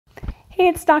Hey,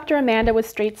 it's Dr. Amanda with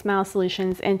StraightSmile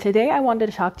Solutions, and today I wanted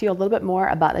to talk to you a little bit more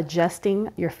about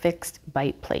adjusting your fixed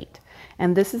bite plate.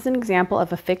 And this is an example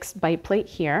of a fixed bite plate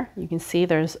here. You can see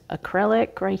there's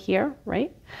acrylic right here,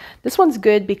 right? This one's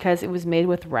good because it was made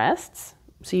with rests,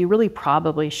 so you really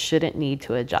probably shouldn't need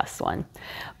to adjust one.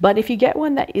 But if you get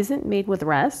one that isn't made with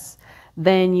rests,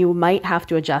 then you might have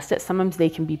to adjust it. Sometimes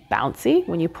they can be bouncy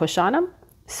when you push on them.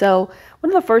 So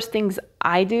one of the first things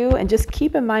I do, and just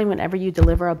keep in mind whenever you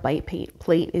deliver a bite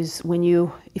plate, is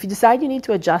if you decide you need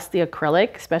to adjust the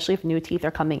acrylic, especially if new teeth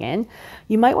are coming in,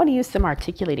 you might want to use some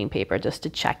articulating paper just to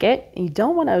check it. And you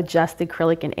don't want to adjust the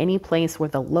acrylic in any place where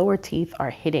the lower teeth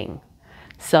are hitting.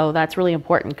 So that's really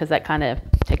important because that kind of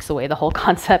takes away the whole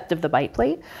concept of the bite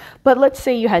plate. But let's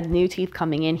say you had new teeth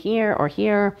coming in here or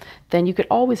here, then you could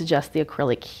always adjust the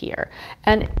acrylic here.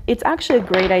 And it's actually a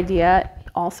great idea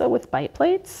also with bite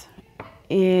plates,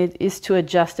 it is to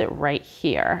adjust it right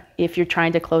here. If you're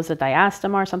trying to close a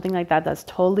diastema or something like that, that's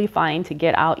totally fine to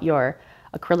get out your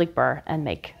acrylic burr and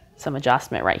make some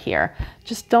adjustment right here.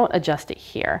 Just don't adjust it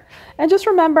here. And just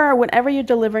remember, whenever you're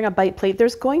delivering a bite plate,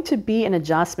 there's going to be an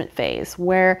adjustment phase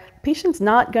where the patient's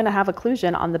not going to have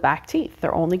occlusion on the back teeth.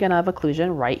 They're only going to have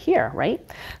occlusion right here, right?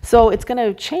 So it's going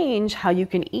to change how you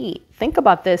can eat. Think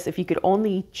about this. If you could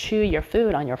only chew your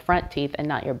food on your front teeth and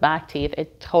not your back teeth,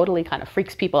 it totally kind of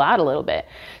freaks people out a little bit.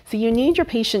 So you need your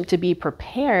patient to be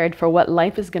prepared for what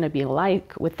life is going to be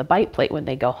like with the bite plate when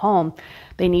they go home.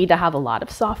 They need to have a lot of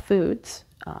soft foods,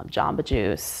 Jamba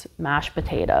Juice, mashed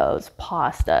potatoes,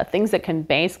 pasta, things that can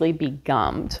basically be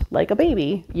gummed like a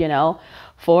baby, you know,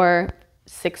 for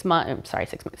 6 months,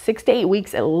 6 to 8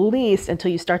 weeks at least, until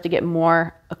you start to get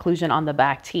more occlusion on the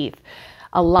back teeth.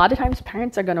 A lot of times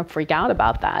parents are going to freak out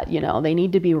about that. You know, they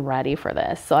need to be ready for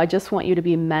this. So I just want you to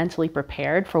be mentally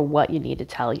prepared for what you need to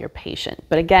tell your patient.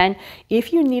 But again,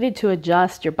 if you needed to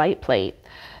adjust your bite plate,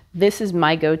 this is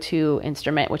my go-to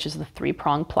instrument, which is the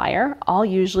 3-prong plier. I'll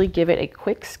usually give it a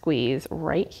quick squeeze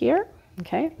right here,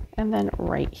 okay? And then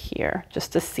right here,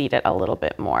 just to seat it a little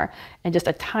bit more. And just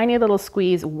a tiny little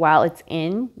squeeze while it's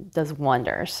in does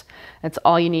wonders. That's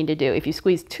all you need to do. If you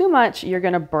squeeze too much, you're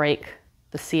gonna break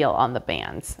the seal on the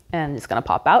bands and it's gonna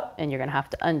pop out and you're gonna have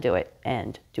to undo it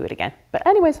and do it again. But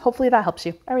anyways, hopefully that helps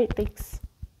you. All right, thanks.